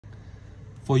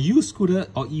For you scooter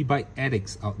or e-bike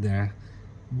addicts out there,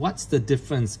 what's the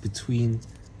difference between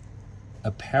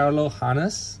a parallel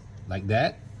harness like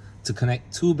that to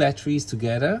connect two batteries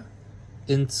together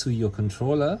into your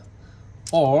controller,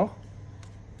 or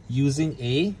using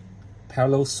a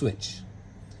parallel switch,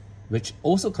 which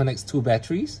also connects two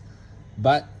batteries,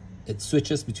 but it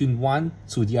switches between one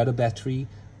to the other battery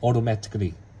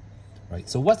automatically, right?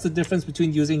 So what's the difference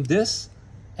between using this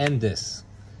and this,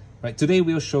 right? Today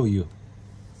we'll show you.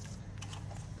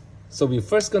 So we're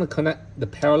first going to connect the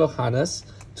parallel harness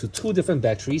to two different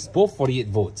batteries, both 48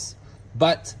 volts,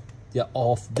 but they're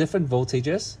of different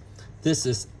voltages. This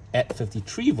is at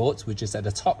 53 volts, which is at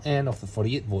the top end of the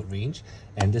 48 volt range,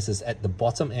 and this is at the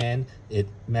bottom end. It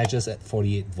measures at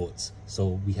 48 volts.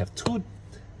 So we have two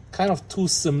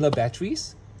similar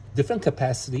batteries, different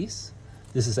capacities.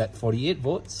 This is at 48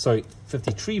 volts, sorry,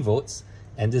 53 volts,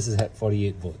 and this is at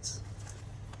 48 volts.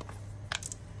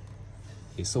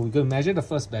 Okay, so we're going to measure the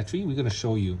first battery. We're going to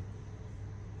show you.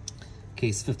 Okay,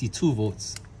 it's 52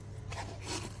 volts.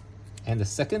 And the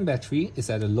second battery is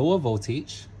at a lower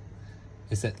voltage.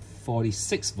 It's at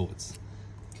 46 volts.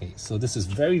 Okay, so this is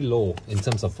very low in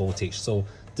terms of voltage. So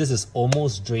this is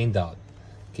almost drained out.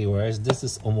 Okay, whereas this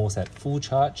is almost at full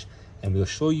charge. And we'll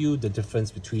show you the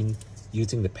difference between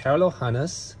using the parallel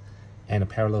harness and a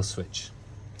parallel switch.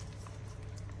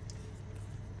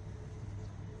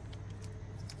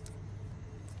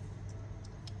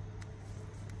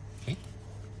 Okay,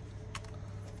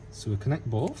 so we connect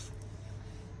both.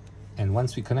 And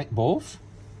once we connect both,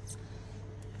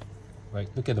 right,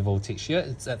 look at the voltage here,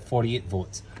 it's at 48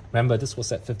 volts. Remember, this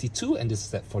was at 52 and this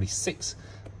is at 46.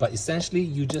 But essentially,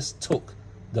 you just took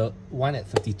the one at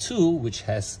 52, which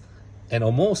has an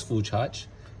almost full charge,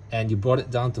 and you brought it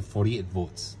down to 48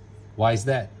 volts. Why is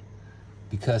that?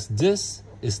 Because this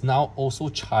is now also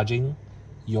charging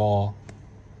your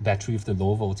battery with the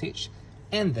low voltage,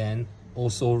 and then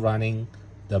also running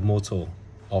the motor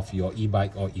of your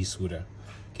e-bike or e-scooter.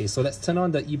 Okay, so let's turn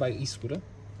on the e-bike e-scooter.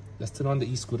 Let's turn on the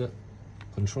e-scooter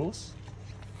controls.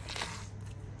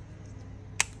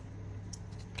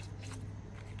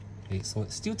 Okay, so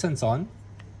it still turns on,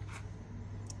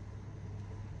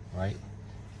 right?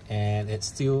 And it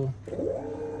still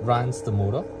runs the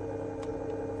motor,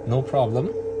 no problem.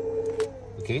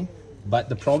 Okay, but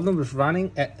the problem with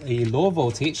running at a low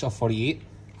voltage of 48,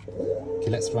 okay,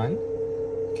 let's run,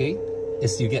 okay,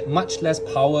 is you get much less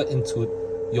power into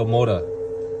your motor,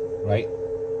 right?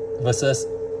 Versus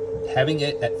having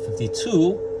it at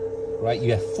 52, right,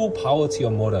 you have full power to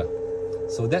your motor.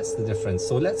 So that's the difference.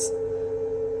 So let's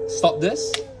stop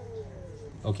this.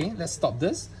 Okay, let's stop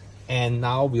this. And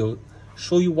now we'll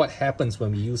show you what happens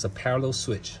when we use a parallel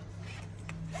switch.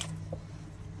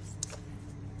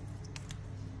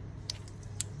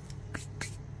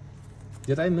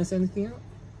 Did I miss anything out?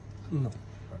 No.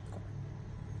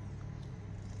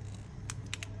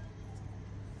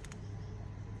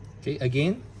 Okay,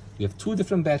 again, we have two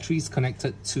different batteries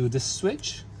connected to this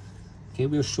switch. Okay,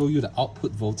 we'll show you the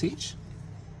output voltage.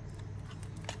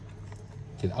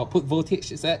 Okay, the output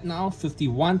voltage is at now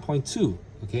 51.2,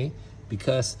 okay,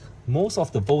 because most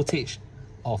of the voltage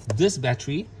of this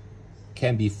battery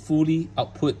can be fully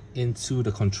output into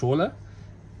the controller,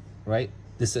 right?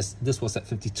 This was at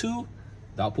 52,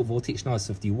 the output voltage now is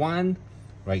 51,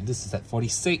 right? This is at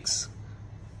 46.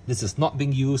 This is not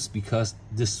being used because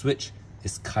this switch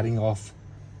is cutting off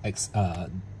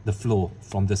the flow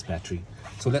from this battery.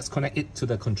 So let's connect it to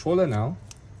the controller now.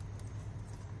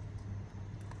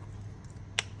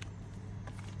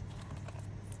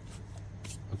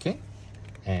 Okay,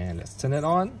 and let's turn it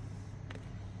on.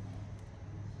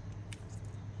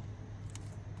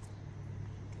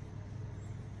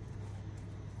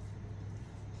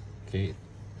 Okay,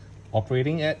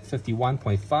 operating at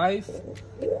 51.5.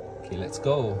 Okay, let's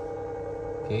go.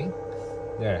 Okay,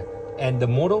 there. And the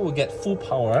motor will get full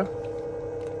power.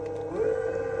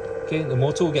 Okay, the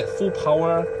motor will get full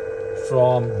power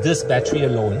from this battery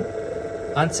alone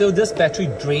until this battery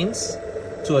drains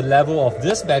to a level of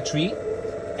this battery,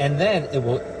 and then it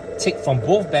will take from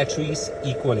both batteries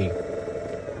equally.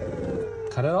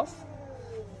 Cut it off.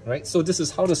 Right, so this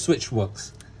is how the switch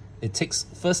works. It takes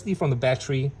firstly from the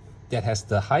battery that has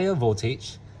the higher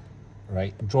voltage,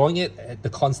 right, drawing it at the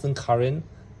constant current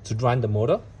to run the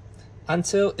motor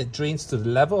until it drains to the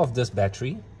level of this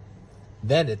battery.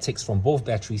 Then it takes from both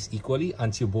batteries equally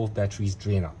until both batteries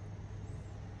drain out.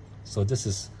 So this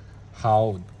is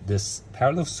how this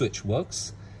parallel switch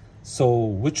works. So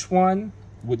which one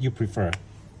would you prefer?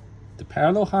 The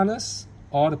parallel harness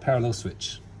or the parallel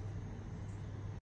switch?